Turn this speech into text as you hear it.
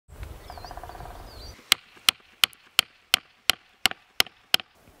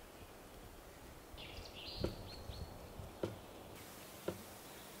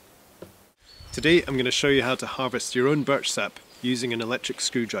Today I'm going to show you how to harvest your own birch sap using an electric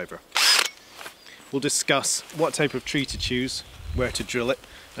screwdriver. We'll discuss what type of tree to choose, where to drill it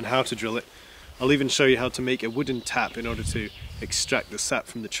and how to drill it. I'll even show you how to make a wooden tap in order to extract the sap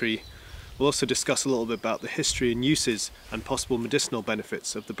from the tree. We'll also discuss a little bit about the history and uses and possible medicinal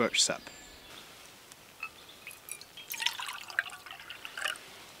benefits of the birch sap.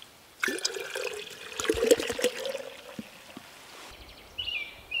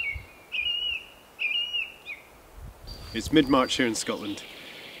 It's mid-March here in Scotland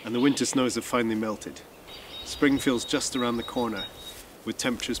and the winter snows have finally melted. Spring feels just around the corner with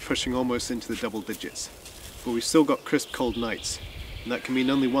temperatures pushing almost into the double digits. But we've still got crisp cold nights and that can mean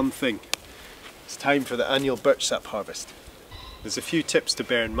only one thing. It's time for the annual birch sap harvest. There's a few tips to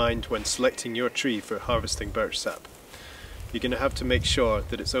bear in mind when selecting your tree for harvesting birch sap. You're going to have to make sure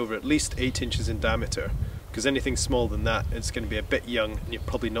that it's over at least 8 inches in diameter, because anything smaller than that it's going to be a bit young and you're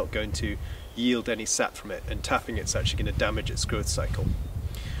probably not going to yield any sap from it, and tapping it's actually going to damage its growth cycle.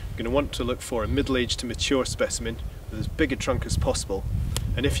 You're going to want to look for a middle-aged to mature specimen with as big a trunk as possible,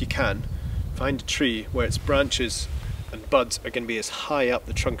 and if you can, find a tree where its branches and buds are going to be as high up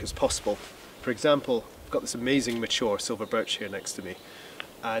the trunk as possible. For example, I've got this amazing mature silver birch here next to me,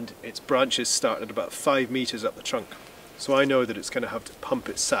 and its branches start at about 5 meters up the trunk, so I know that it's going to have to pump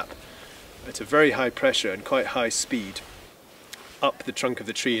its sap at a very high pressure and quite high speed up the trunk of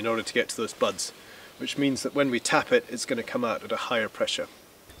the tree in order to get to those buds, which means that when we tap it, it's going to come out at a higher pressure.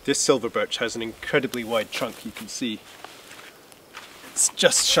 This silver birch has an incredibly wide trunk, you can see. It's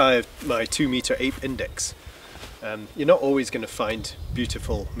just shy of my 2-meter ape index. You're not always going to find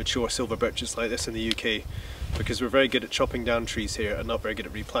beautiful mature silver birches like this in the UK, because we're very good at chopping down trees here and not very good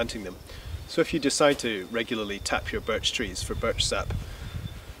at replanting them. So if you decide to regularly tap your birch trees for birch sap,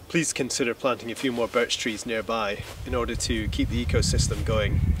 please consider planting a few more birch trees nearby in order to keep the ecosystem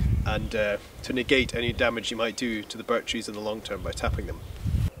going and to negate any damage you might do to the birch trees in the long term by tapping them.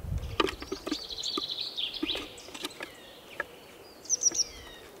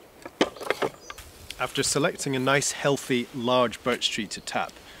 After selecting a nice, healthy, large birch tree to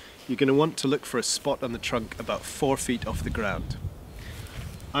tap, you're going to want to look for a spot on the trunk about 4 feet off the ground.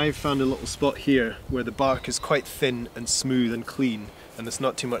 I've found a little spot here where the bark is quite thin and smooth and clean, and there's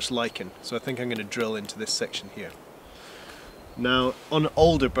not too much lichen, so I think I'm going to drill into this section here. Now, on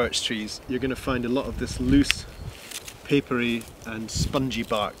older birch trees, you're going to find a lot of this loose, papery and spongy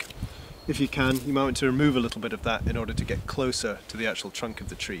bark. If you can, you might want to remove a little bit of that in order to get closer to the actual trunk of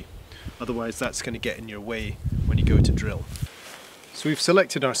the tree. Otherwise, that's going to get in your way when you go to drill. So we've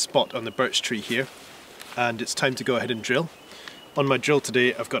selected our spot on the birch tree here, and it's time to go ahead and drill. On my drill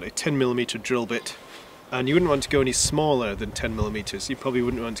today, I've got a 10mm drill bit, and you wouldn't want to go any smaller than 10mm. You probably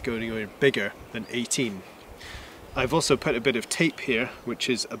wouldn't want to go anywhere bigger than 18. I've also put a bit of tape here, which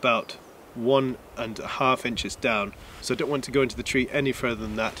is about 1.5 inches down, so I don't want to go into the tree any further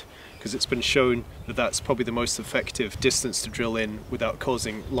than that, because it's been shown that that's probably the most effective distance to drill in without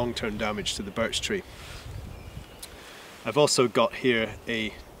causing long-term damage to the birch tree. I've also got here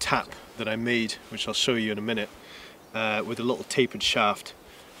a tap that I made, which I'll show you in a minute, with a little tapered shaft,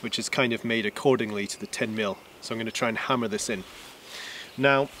 which is kind of made accordingly to the 10mm. So I'm going to try and hammer this in.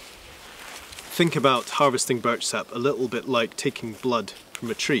 Now, think about harvesting birch sap a little bit like taking blood from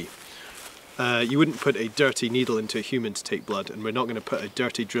a tree. You wouldn't put a dirty needle into a human to take blood, and we're not going to put a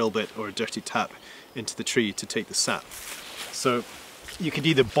dirty drill bit or a dirty tap into the tree to take the sap. So you could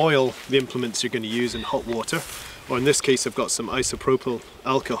either boil the implements you're going to use in hot water, or in this case I've got some isopropyl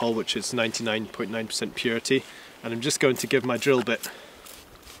alcohol, which is 99.9% purity, and I'm just going to give my drill bit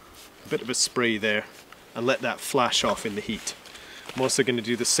a bit of a spray there and let that flash off in the heat. I'm also going to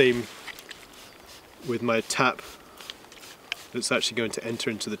do the same with my tap that's actually going to enter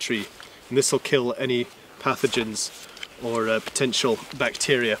into the tree, and this will kill any pathogens or potential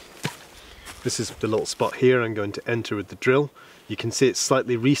bacteria. This is the little spot here I'm going to enter with the drill. You can see it's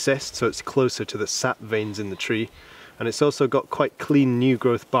slightly recessed, so it's closer to the sap veins in the tree, and it's also got quite clean new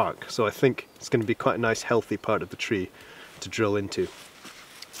growth bark, so I think it's going to be quite a nice healthy part of the tree to drill into.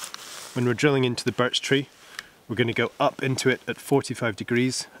 When we're drilling into the birch tree, we're going to go up into it at 45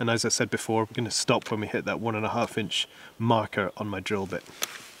 degrees, and as I said before, we're going to stop when we hit that 1.5 inch marker on my drill bit.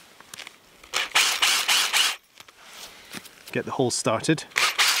 Get the hole started,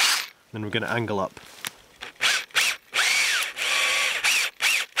 then we're going to angle up.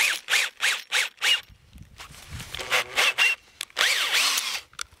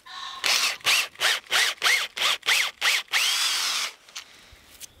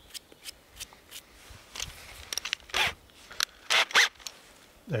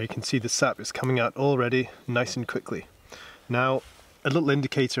 There you can see the sap is coming out already nice and quickly. Now a little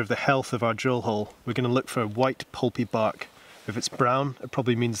indicator of the health of our drill hole. We're going to look for white pulpy bark. If it's brown, it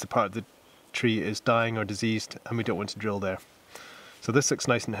probably means the part of the tree is dying or diseased and we don't want to drill there. So this looks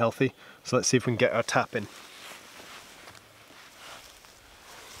nice and healthy, so let's see if we can get our tap in.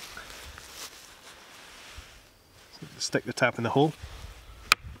 So stick the tap in the hole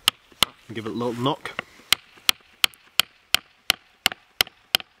and give it a little knock.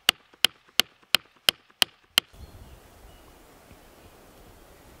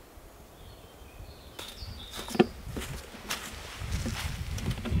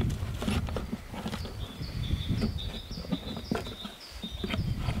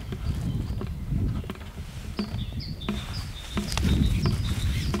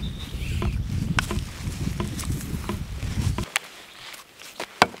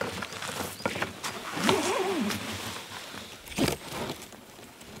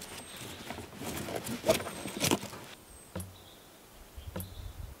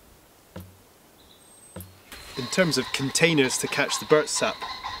 In terms of containers to catch the birch sap,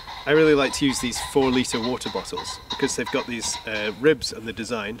 I really like to use these 4-litre water bottles because they've got these ribs on the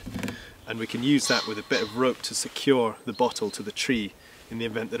design, and we can use that with a bit of rope to secure the bottle to the tree in the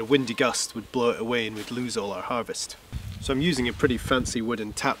event that a windy gust would blow it away and we'd lose all our harvest. So I'm using a pretty fancy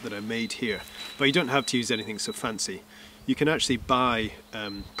wooden tap that I made here, but you don't have to use anything so fancy. You can actually buy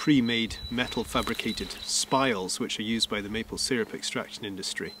pre-made metal fabricated spiles which are used by the maple syrup extraction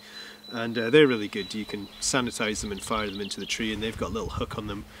industry, and they're really good. You can sanitize them and fire them into the tree, and they've got a little hook on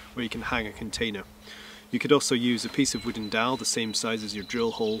them where you can hang a container. You could also use a piece of wooden dowel the same size as your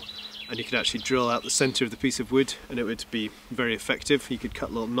drill hole, and you could actually drill out the centre of the piece of wood and it would be very effective. You could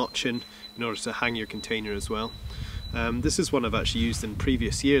cut a little notch in order to hang your container as well. This is one I've actually used in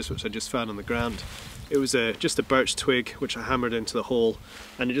previous years, which I just found on the ground. It was just a birch twig which I hammered into the hole,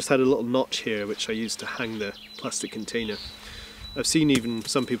 and it just had a little notch here which I used to hang the plastic container. I've seen even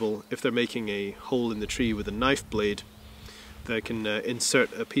some people, if they're making a hole in the tree with a knife blade, they can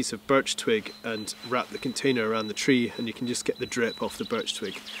insert a piece of birch twig and wrap the container around the tree, and you can just get the drip off the birch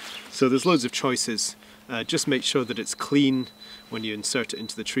twig. So there's loads of choices. Just make sure that it's clean when you insert it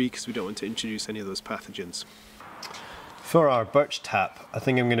into the tree, because we don't want to introduce any of those pathogens. For our birch tap, I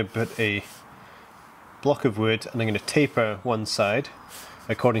think I'm going to put a block of wood and I'm going to taper one side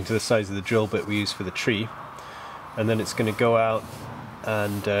according to the size of the drill bit we use for the tree, and then it's going to go out,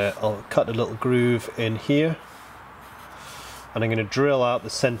 and I'll cut a little groove in here, and I'm going to drill out the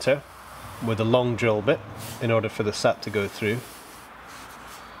centre with a long drill bit in order for the sap to go through.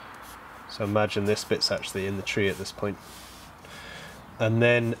 So imagine this bit's actually in the tree at this point. And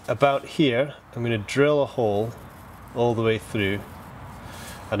then about here I'm going to drill a hole all the way through,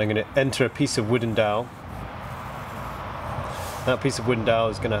 and I'm going to enter a piece of wooden dowel. That piece of wooden dowel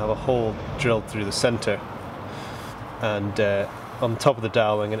is going to have a hole drilled through the centre, and on top of the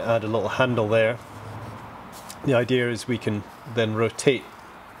dowel I'm going to add a little handle there. The idea is we can then rotate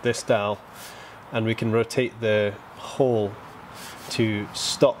this dowel, and we can rotate the hole to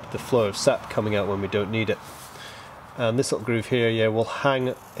stop the flow of sap coming out when we don't need it. And this little groove here, yeah, we'll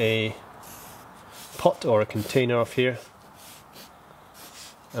hang a pot or a container off here,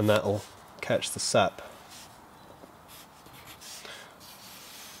 and that'll catch the sap.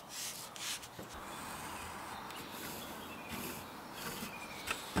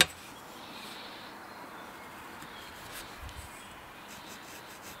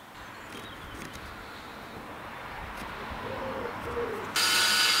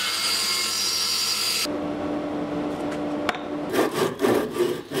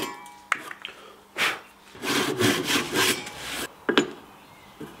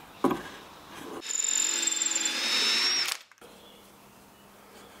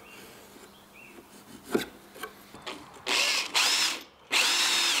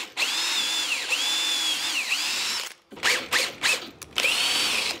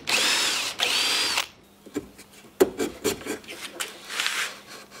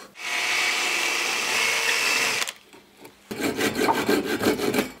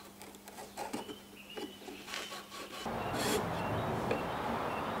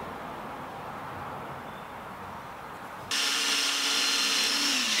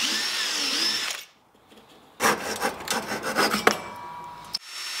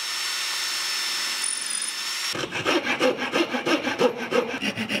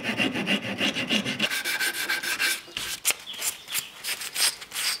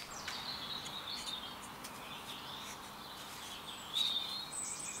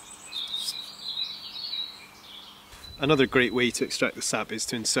 Another great way to extract the sap is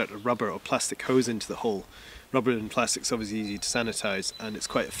to insert a rubber or plastic hose into the hole. Rubber and plastic's obviously easy to sanitize, and it's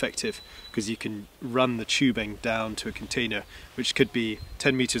quite effective because you can run the tubing down to a container which could be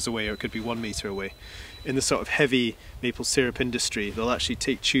 10 meters away or it could be 1 meter away. In the sort of heavy maple syrup industry, they'll actually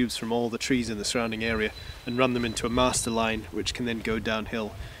take tubes from all the trees in the surrounding area and run them into a master line, which can then go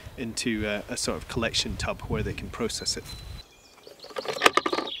downhill into a sort of collection tub where they can process it.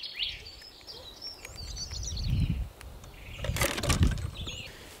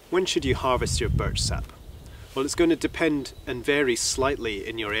 When should you harvest your birch sap? Well, it's going to depend and vary slightly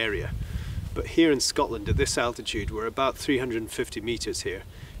in your area, but here in Scotland at this altitude, we're about 350 meters here.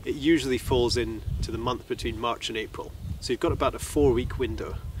 It usually falls into the month between March and April, so you've got about a 4-week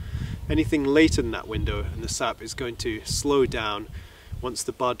window. Anything later than that window and the sap is going to slow down once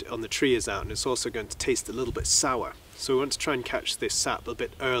the bud on the tree is out, and it's also going to taste a little bit sour. So we want to try and catch this sap a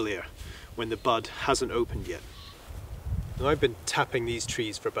bit earlier when the bud hasn't opened yet. Now, I've been tapping these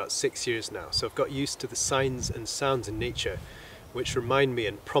trees for about 6 years now, so I've got used to the signs and sounds in nature which remind me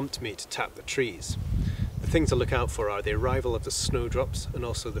and prompt me to tap the trees. The things to look out for are the arrival of the snowdrops and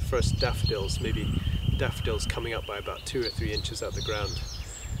also the first daffodils, maybe daffodils coming up by about 2 or 3 inches out of the ground.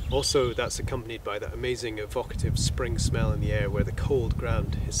 Also, that's accompanied by that amazing evocative spring smell in the air where the cold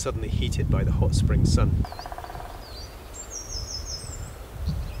ground is suddenly heated by the hot spring sun.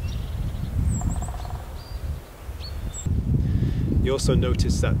 You also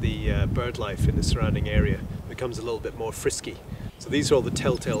notice that the bird life in the surrounding area becomes a little bit more frisky. So these are all the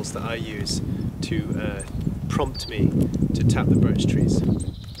telltales that I use to prompt me to tap the birch trees.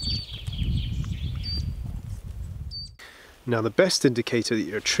 Now, the best indicator that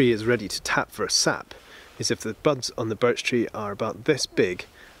your tree is ready to tap for a sap is if the buds on the birch tree are about this big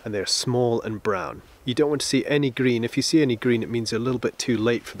and they're small and brown. You don't want to see any green. If you see any green, it means you're a little bit too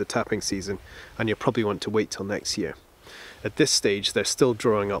late for the tapping season and you'll probably want to wait till next year. At this stage, they're still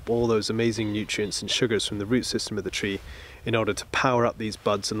drawing up all those amazing nutrients and sugars from the root system of the tree in order to power up these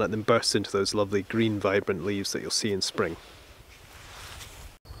buds and let them burst into those lovely green vibrant leaves that you'll see in spring.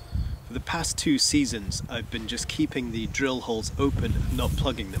 For the past 2 seasons, I've been just keeping the drill holes open and not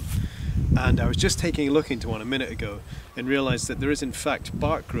plugging them. And I was just taking a look into one a minute ago and realised that there is in fact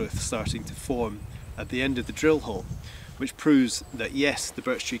bark growth starting to form at the end of the drill hole, which proves that yes, the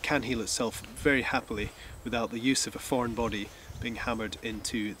birch tree can heal itself very happily without the use of a foreign body being hammered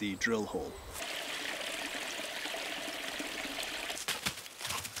into the drill hole.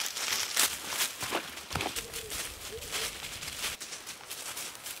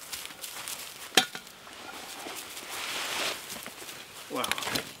 Wow.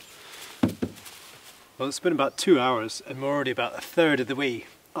 Well, it's been about 2 hours and we're already about 1/3 of the way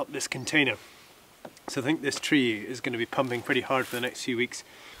up this container. So I think this tree is going to be pumping pretty hard for the next few weeks.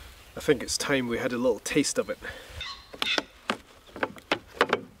 I think it's time we had a little taste of it.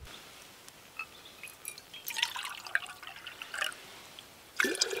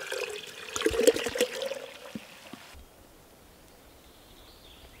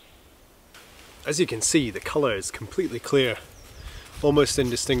 As you can see, the colour is completely clear, almost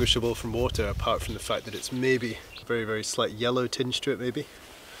indistinguishable from water, apart from the fact that it's maybe a very, very slight yellow tinge to it maybe.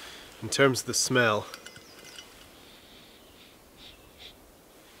 In terms of the smell,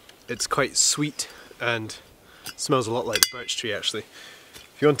 it's quite sweet and smells a lot like the birch tree actually.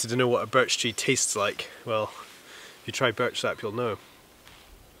 If you wanted to know what a birch tree tastes like, well, if you try birch sap you'll know.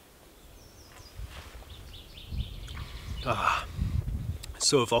 Ah,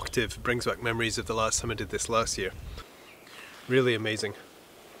 so evocative, it brings back memories of the last time I did this last year. Really amazing.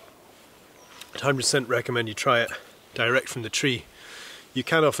 I'd 100% recommend you try it direct from the tree. You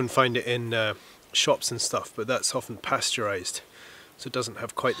can often find it in shops and stuff, but that's often pasteurized, so it doesn't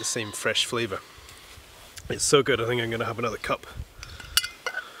have quite the same fresh flavour. It's so good, I think I'm going to have another cup.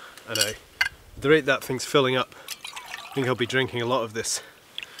 And at the rate that thing's filling up, I think I'll be drinking a lot of this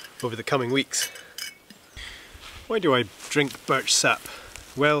over the coming weeks. Why do I drink birch sap?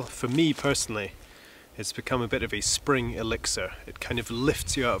 Well, for me personally, it's become a bit of a spring elixir. It kind of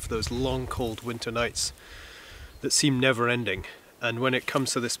lifts you out of those long cold winter nights that seem never ending. And when it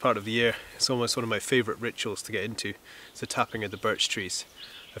comes to this part of the year, it's almost one of my favourite rituals to get into. It's the tapping of the birch trees.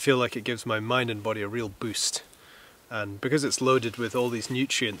 I feel like it gives my mind and body a real boost. And because it's loaded with all these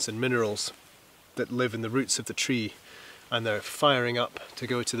nutrients and minerals that live in the roots of the tree, and they're firing up to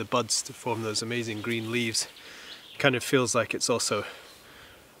go to the buds to form those amazing green leaves, it kind of feels like it's also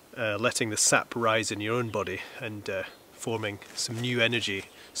letting the sap rise in your own body and forming some new energy,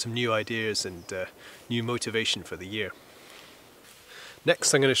 some new ideas and new motivation for the year.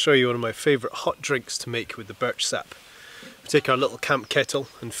 Next, I'm going to show you one of my favourite hot drinks to make with the birch sap. We take our little camp kettle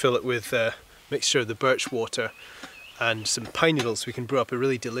and fill it with a mixture of the birch water and some pine needles. We can brew up a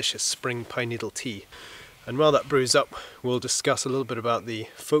really delicious spring pine needle tea. And while that brews up, we'll discuss a little bit about the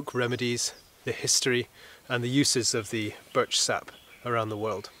folk remedies, the history and the uses of the birch sap around the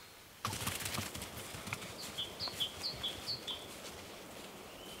world.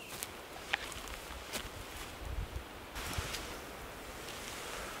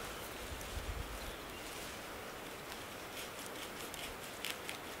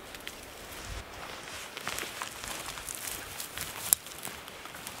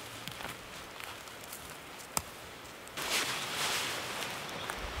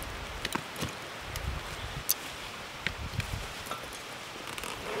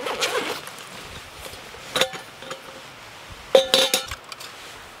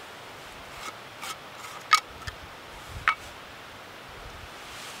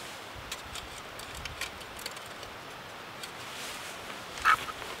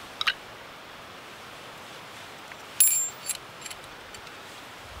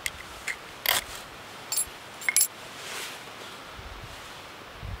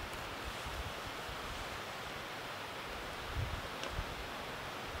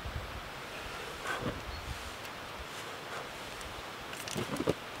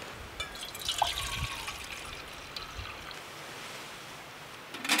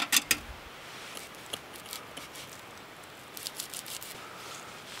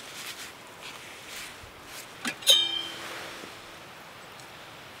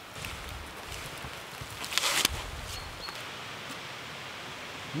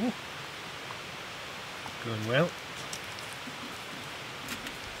 Ooh. Going well.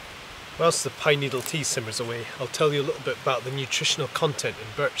 Whilst the pine needle tea simmers away, I'll tell you a little bit about the nutritional content in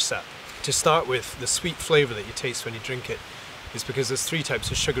birch sap. To start with, the sweet flavour that you taste when you drink it is because there's 3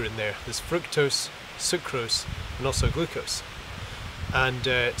 types of sugar in there. There's fructose, sucrose and also glucose.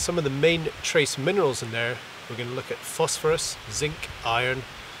 And some of the main trace minerals in there, we're going to look at phosphorus, zinc, iron,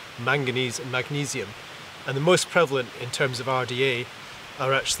 manganese and magnesium. And the most prevalent in terms of RDA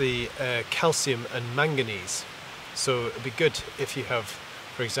are actually calcium and manganese. So it'd be good if you have,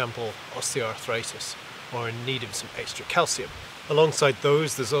 for example, osteoarthritis or in need of some extra calcium. Alongside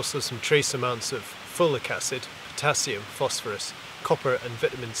those, there's also some trace amounts of folic acid, potassium, phosphorus, copper and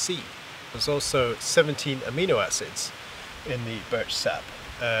vitamin C. There's also 17 amino acids in the birch sap.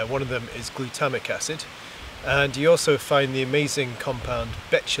 One of them is glutamic acid, and you also find the amazing compound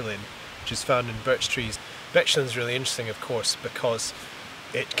betulin, which is found in birch trees. Betulin is really interesting, of course, because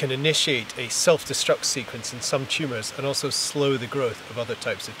it can initiate a self-destruct sequence in some tumours and also slow the growth of other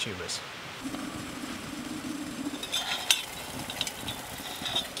types of tumours.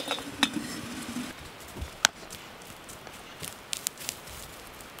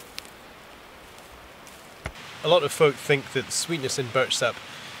 A lot of folk think that the sweetness in birch sap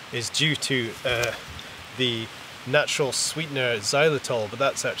is due to the natural sweetener xylitol, but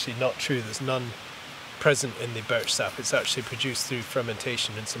that's actually not true. There's none present in the birch sap. It's actually produced through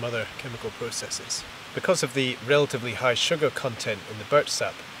fermentation and some other chemical processes. Because of the relatively high sugar content in the birch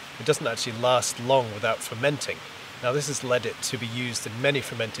sap, it doesn't actually last long without fermenting. Now this has led it to be used in many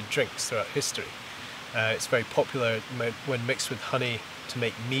fermented drinks throughout history. It's very popular when mixed with honey to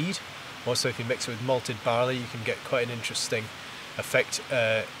make mead. Also, if you mix it with malted barley, you can get quite an interesting effect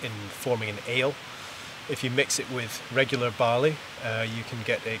in forming an ale. If you mix it with regular barley, you can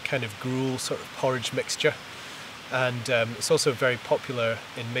get a kind of gruel sort of porridge mixture. And it's also very popular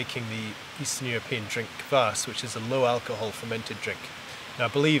in making the Eastern European drink kvass, which is a low alcohol fermented drink. Now I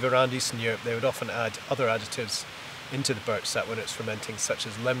believe around Eastern Europe they would often add other additives into the birch sap when it's fermenting, such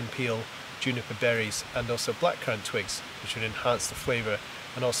as lemon peel, juniper berries and also blackcurrant twigs, which would enhance the flavour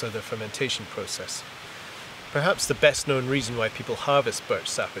and also the fermentation process. Perhaps the best known reason why people harvest birch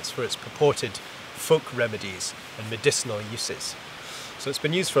sap is for its purported folk remedies and medicinal uses. So it's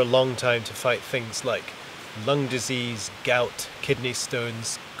been used for a long time to fight things like lung disease, gout, kidney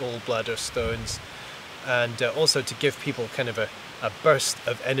stones, gallbladder stones, and also to give people kind of a burst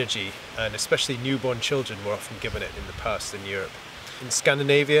of energy, and especially newborn children were often given it in the past in Europe. In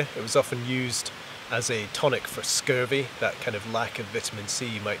Scandinavia it was often used as a tonic for scurvy, that kind of lack of vitamin C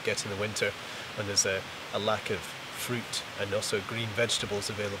you might get in the winter when there's a lack of fruit and also green vegetables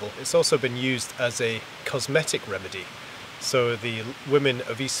available. It's also been used as a cosmetic remedy. So the women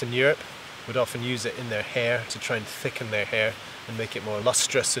of Eastern Europe would often use it in their hair to try and thicken their hair and make it more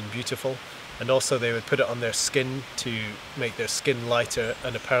lustrous and beautiful. And also they would put it on their skin to make their skin lighter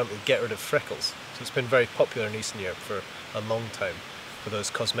and apparently get rid of freckles. So it's been very popular in Eastern Europe for a long time for those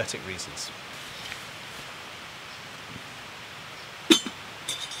cosmetic reasons.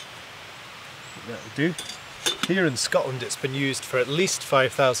 That'll do. Here in Scotland it's been used for at least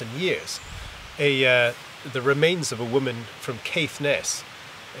 5,000 years. The remains of a woman from Caithness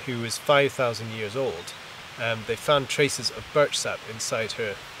who was 5,000 years old they found traces of birch sap inside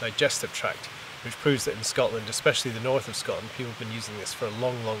her digestive tract, which proves that in Scotland, especially the north of Scotland, people have been using this for a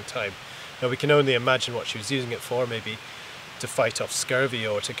long, long time. Now we can only imagine what she was using it for, maybe to fight off scurvy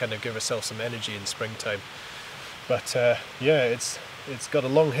or to kind of give herself some energy in springtime. But yeah, it's got a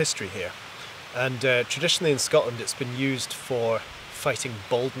long history here. And traditionally in Scotland it's been used for fighting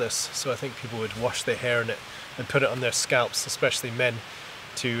baldness, so I think people would wash their hair in it and put it on their scalps, especially men,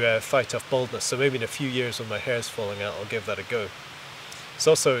 to fight off baldness. So maybe in a few years when my hair's falling out I'll give that a go. It's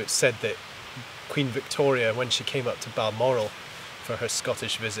also said that Queen Victoria, when she came up to Balmoral for her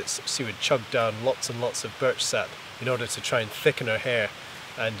Scottish visits, she would chug down lots and lots of birch sap in order to try and thicken her hair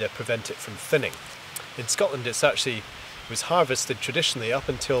and prevent it from thinning. In Scotland it was harvested traditionally up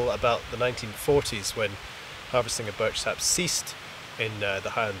until about the 1940s, when harvesting of birch sap ceased in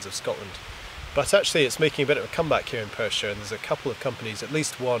the Highlands of Scotland. But actually it's making a bit of a comeback here in Perthshire, and there's a couple of companies, at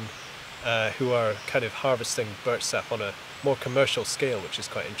least one, who are kind of harvesting birch sap on a more commercial scale, which is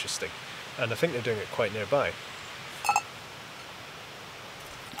quite interesting. And I think they're doing it quite nearby.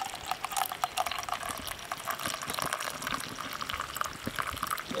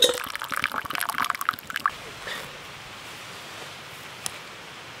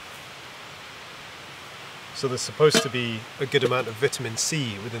 So there's supposed to be a good amount of vitamin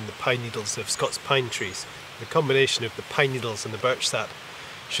C within the pine needles of Scots pine trees. The combination of the pine needles and the birch sap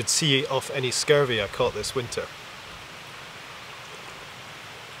should see off any scurvy I caught this winter.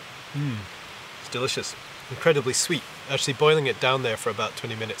 It's delicious. Incredibly sweet. Actually boiling it down there for about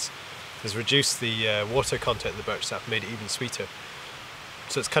 20 minutes has reduced the water content of the birch sap, made it even sweeter.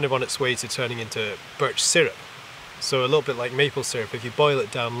 So it's kind of on its way to turning into birch syrup. So a little bit like maple syrup, if you boil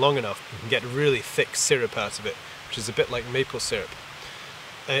it down long enough you can get really thick syrup out of it, which is a bit like maple syrup.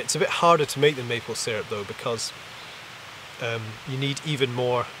 It's a bit harder to make than maple syrup though, because you need even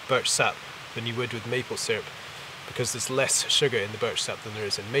more birch sap than you would with maple syrup, because there's less sugar in the birch sap than there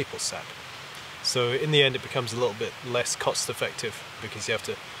is in maple sap. So in the end it becomes a little bit less cost effective, because you have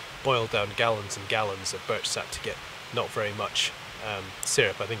to boil down gallons and gallons of birch sap to get not very much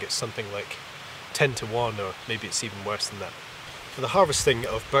syrup. I think it's something like 10 to 1, or maybe it's even worse than that. The harvesting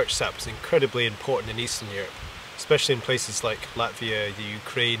of birch sap is incredibly important in Eastern Europe, especially in places like Latvia, the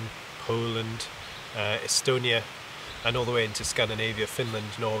Ukraine, Poland, Estonia, and all the way into Scandinavia,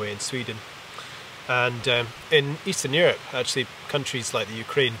 Finland, Norway and Sweden. And in Eastern Europe, actually countries like the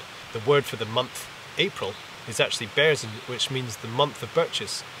Ukraine, the word for the month April is actually berezin, which means the month of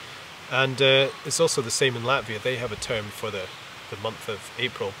birches. And it's also the same in Latvia. They have a term for the month of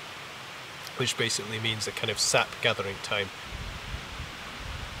April, which basically means a kind of sap gathering time.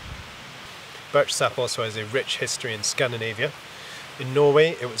 Birch sap also has a rich history in Scandinavia. In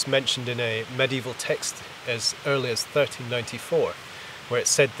Norway it was mentioned in a medieval text as early as 1394, where it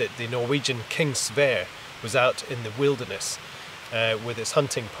said that the Norwegian King Sverre was out in the wilderness with his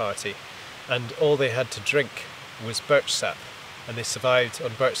hunting party, and all they had to drink was birch sap, and they survived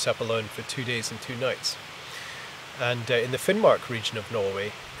on birch sap alone for 2 days and 2 nights. And in the Finnmark region of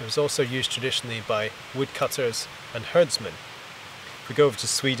Norway, it was also used traditionally by woodcutters and herdsmen. If we go over to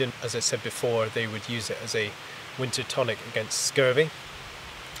Sweden, as I said before, they would use it as a winter tonic against scurvy,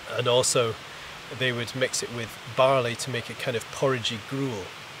 and also they would mix it with barley to make a kind of porridgey gruel.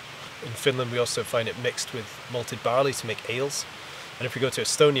 In Finland we also find it mixed with malted barley to make ales. And if we go to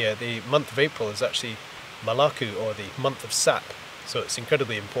Estonia, the month of April is actually Malaku, or the month of sap, so it's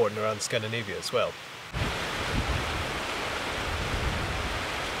incredibly important around Scandinavia as well.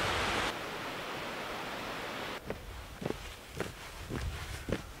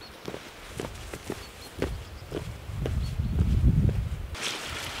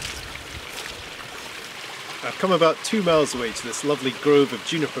 I've come about 2 miles away to this lovely grove of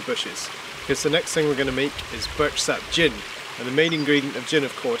juniper bushes, because the next thing we're going to make is birch sap gin, and the main ingredient of gin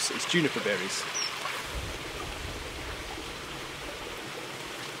of course is juniper berries.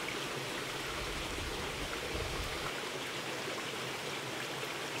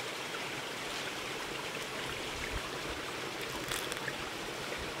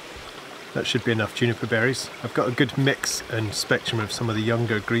 That should be enough juniper berries. I've got a good mix and spectrum of some of the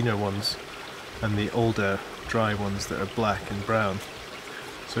younger greener ones and the older dry ones that are black and brown.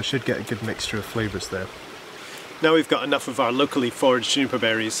 So I should get a good mixture of flavours there. Now we've got enough of our locally foraged juniper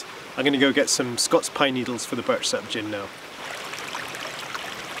berries, I'm going to go get some Scots pine needles for the birch sap gin now.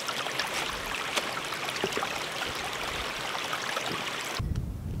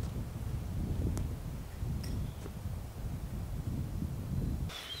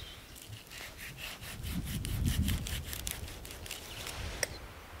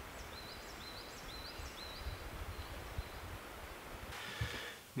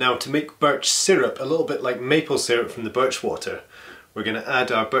 Now to make birch syrup, a little bit like maple syrup from the birch water, we're going to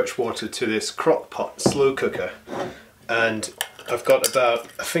add our birch water to this crock pot slow cooker. And I've got about,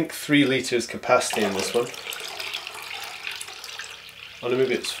 I think 3 litres capacity in this one. Oh no,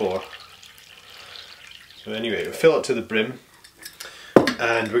 maybe it's 4. So anyway, we'll fill it to the brim.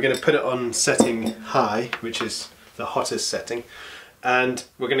 And we're going to put it on setting high, which is the hottest setting. And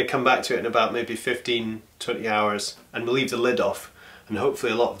we're going to come back to it in about maybe 15-20 hours, and we'll leave the lid off, and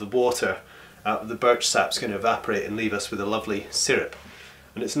hopefully a lot of the water out of the birch sap is going to evaporate and leave us with a lovely syrup.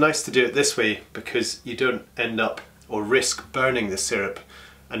 And it's nice to do it this way because you don't end up or risk burning the syrup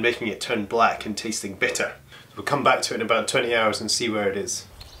and making it turn black and tasting bitter. We'll come back to it in about 20 hours and see where it is.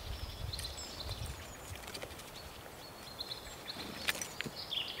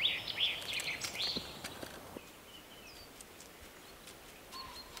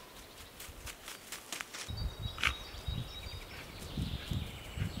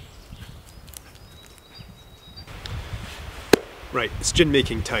 Right, it's gin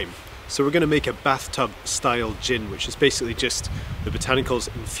making time. So we're going to make a bathtub style gin, which is basically just the botanicals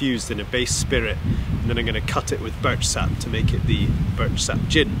infused in a base spirit, and then I'm going to cut it with birch sap to make it the birch sap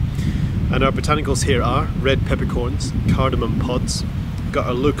gin. And our botanicals here are red peppercorns, cardamom pods, we've got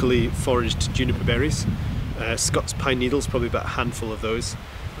our locally foraged juniper berries, Scots pine needles, probably about a handful of those,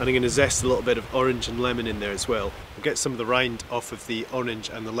 and I'm going to zest a little bit of orange and lemon in there as well. We'll get some of the rind off of the orange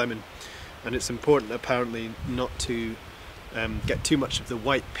and the lemon, and it's important apparently not to get too much of the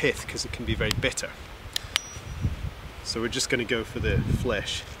white pith because it can be very bitter. So we're just going to go for the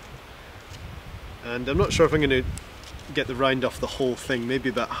flesh. And I'm not sure if I'm going to get the rind off the whole thing, maybe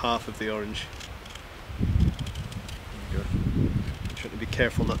about half of the orange. There we go. I'm trying to be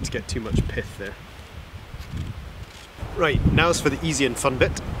careful not to get too much pith there. Right, now's for the easy and fun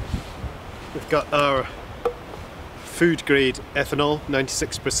bit. We've got our food grade ethanol,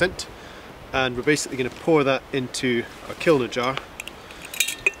 96%. And we're basically going to pour that into our kilner jar.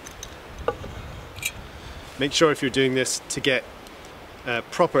 Make sure if you're doing this to get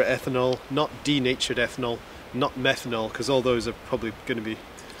proper ethanol, not denatured ethanol, not methanol, because all those are probably going to be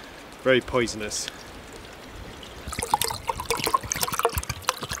very poisonous.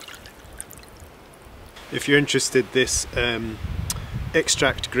 If you're interested, this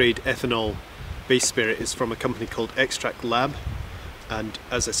extract grade ethanol base spirit is from a company called Extract Lab. And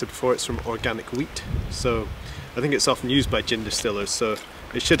as I said before, it's from organic wheat, so I think it's often used by gin distillers, so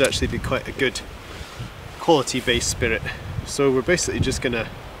it should actually be quite a good quality base spirit. So we're basically just going to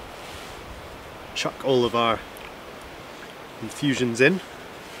chuck all of our infusions in,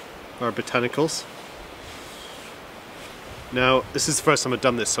 our botanicals. Now this is the first time I've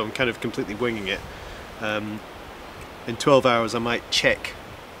done this, so I'm kind of completely winging it. In 12 hours I might check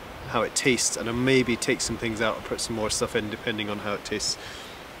how it tastes, and I'll maybe take some things out and put some more stuff in depending on how it tastes.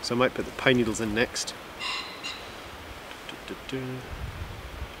 So I might put the pine needles in next.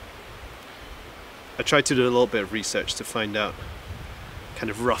 I tried to do a little bit of research to find out kind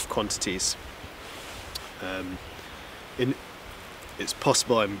of rough quantities. It's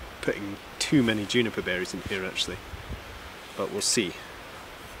possible I'm putting too many juniper berries in here actually, but we'll see.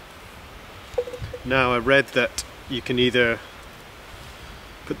 Now I read that you can either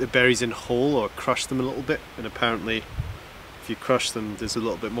put the berries in whole or crush them a little bit, and apparently if you crush them there's a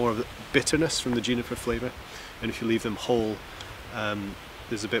little bit more of bitterness from the juniper flavour, and if you leave them whole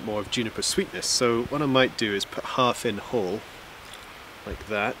there's a bit more of juniper sweetness. So what I might do is put half in whole like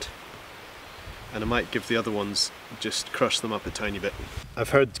that, and I might give the other ones, just crush them up a tiny bit.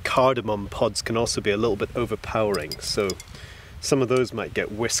 I've heard cardamom pods can also be a little bit overpowering, so some of those might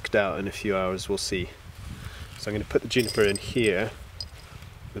get whisked out in a few hours, we'll see. So I'm going to put the juniper in here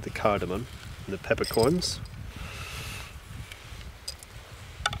with the cardamom and the peppercorns.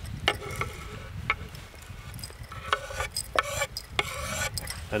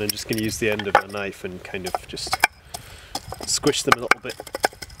 And I'm just going to use the end of my knife and kind of just squish them a little bit.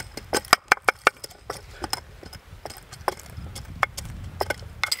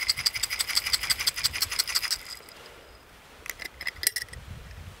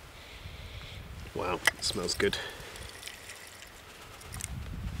 Wow, it smells good.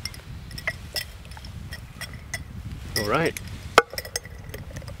 Alright, so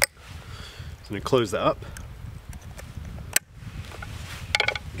I'm going to close that up,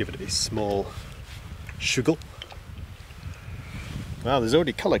 give it a small shuggle. Wow, there's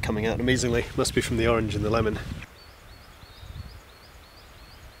already colour coming out amazingly, must be from the orange and the lemon.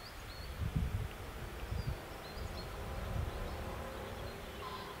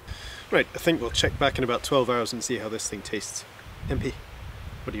 Right, I think we'll check back in about 12 hours and see how this thing tastes. MP,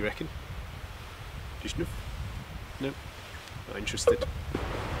 what do you reckon? Do you sniff? No? Not interested.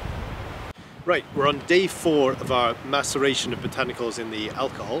 Right, we're on day 4 of our maceration of botanicals in the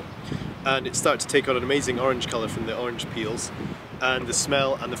alcohol, and it's starting to take on an amazing orange colour from the orange peels, and the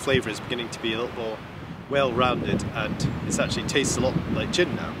smell and the flavour is beginning to be a little more well-rounded, and it actually tastes a lot like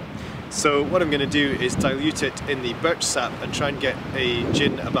gin now. So what I'm going to do is dilute it in the birch sap and try and get a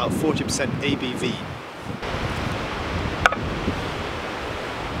gin about 40% ABV.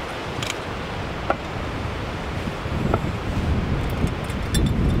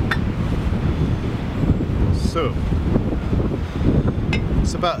 So,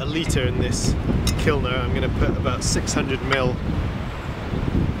 it's about a litre in this kilner. I'm going to put about 600 ml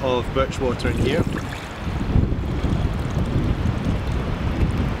of birch water in here.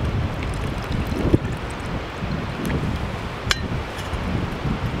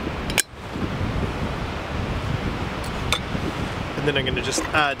 And then I'm going to just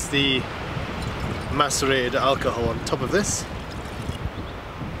add the macerated alcohol on top of this.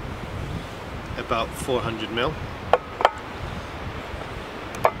 About 400 ml.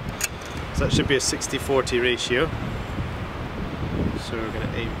 So that should be a 60-40 ratio. So we're going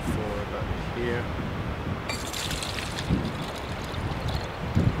to aim for about here.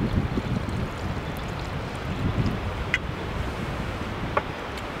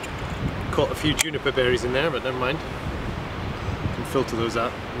 Caught a few juniper berries in there, but never mind. Can filter those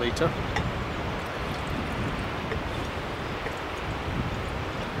out later.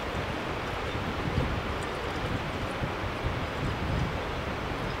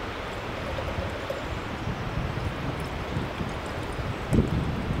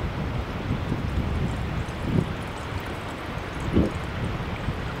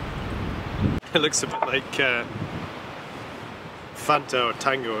 It looks a bit like Fanta or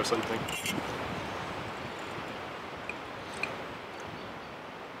Tango or something.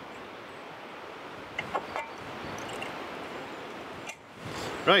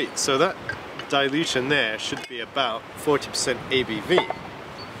 Right, so that dilution there should be about 40% ABV.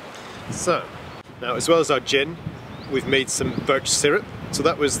 So, now as well as our gin, we've made some birch syrup. So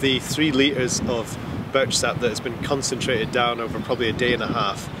that was the 3 litres of birch sap that has been concentrated down over probably a day and a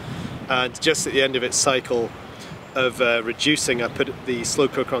half. And just at the end of its cycle of reducing, I put the slow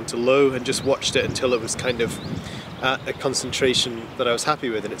cooker onto low and just watched it until it was kind of at a concentration that I was happy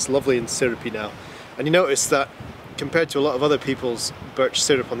with, and it's lovely and syrupy now. And you notice that compared to a lot of other people's birch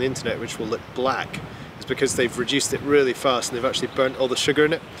syrup on the internet, which will look black, is because they've reduced it really fast and they've actually burnt all the sugar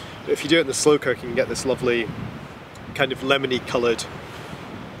in it. But if you do it in the slow cooker, you can get this lovely kind of lemony coloured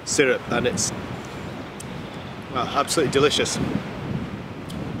syrup, and it's, well, absolutely delicious.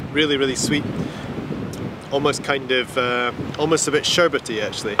 Really, really sweet, almost kind of, almost a bit sherbety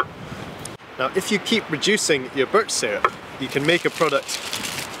actually. Now if you keep reducing your birch syrup, you can make a product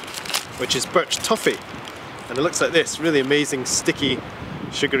which is birch toffee, and it looks like this, really amazing sticky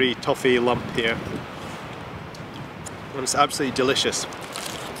sugary toffee lump here, and it's absolutely delicious.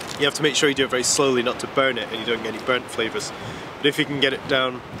 You have to make sure you do it very slowly not to burn it and you don't get any burnt flavours, but if you can get it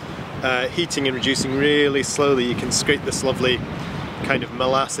down heating and reducing really slowly, you can scrape this lovely kind of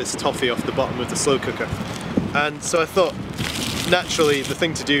molasses toffee off the bottom of the slow cooker. And so I thought naturally the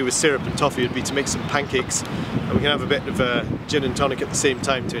thing to do with syrup and toffee would be to make some pancakes, and we can have a bit of a gin and tonic at the same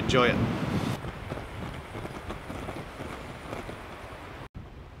time to enjoy it.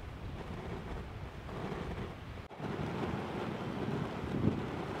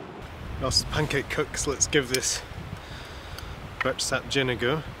 Whilst the pancake cooks, let's give this birch sap gin a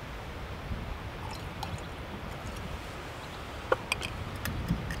go.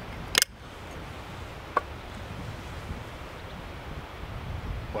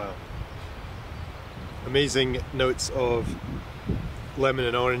 Wow. Amazing notes of lemon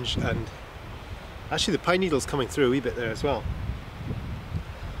and orange, and actually the pine needle's coming through a wee bit there as well.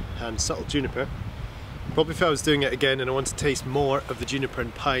 And subtle juniper. Probably if I was doing it again and I want to taste more of the juniper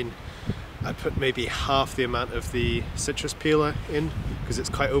and pine, I'd put maybe half the amount of the citrus peeler in, because it's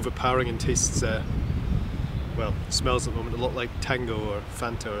quite overpowering and tastes, well, smells at the moment a lot like Tango or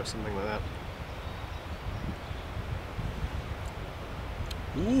Fanta or something like that.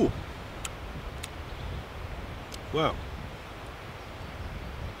 Ooh! Wow.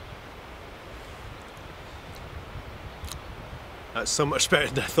 That's so much better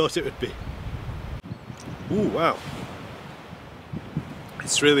than I thought it would be. Ooh, wow.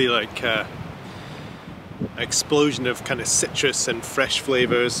 It's really like an explosion of kind of citrus and fresh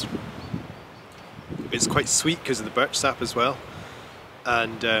flavours. It's quite sweet because of the birch sap as well.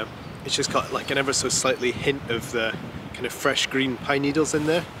 And it's just got like an ever so slightly hint of the kind of fresh green pine needles in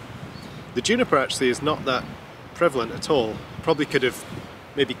there. The juniper actually is not that prevalent at all. Probably could have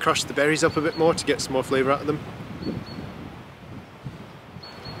maybe crushed the berries up a bit more to get some more flavour out of them.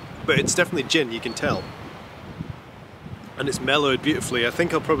 But but it's definitely gin, you can tell. And it's mellowed beautifully. I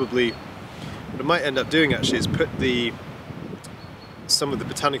think I'll probably, what I might end up doing actually is put some of the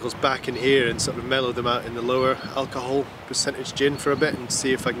botanicals back in here and sort of mellow them out in the lower alcohol percentage gin for a bit and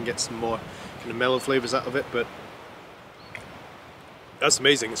see if I can get some more kind of mellow flavours out of it. But that's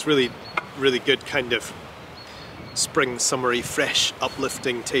amazing. It's really, really good kind of spring, summery, fresh,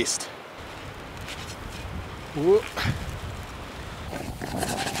 uplifting taste. Whoa.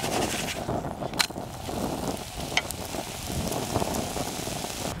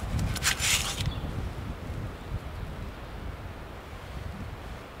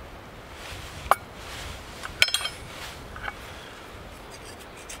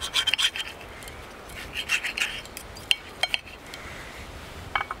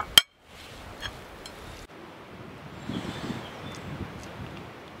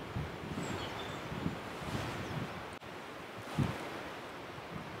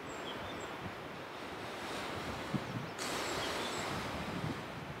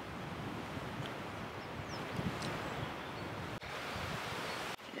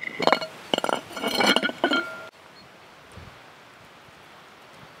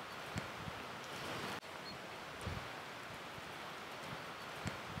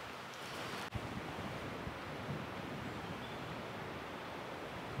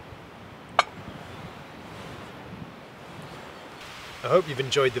 I hope you've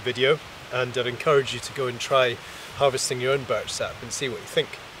enjoyed the video, and I'd encourage you to go and try harvesting your own birch sap and see what you think,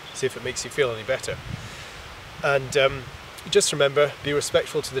 see if it makes you feel any better. And just remember, be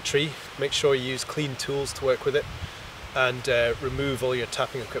respectful to the tree, make sure you use clean tools to work with it, and remove all your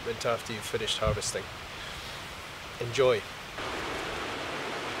tapping equipment after you've finished harvesting. Enjoy.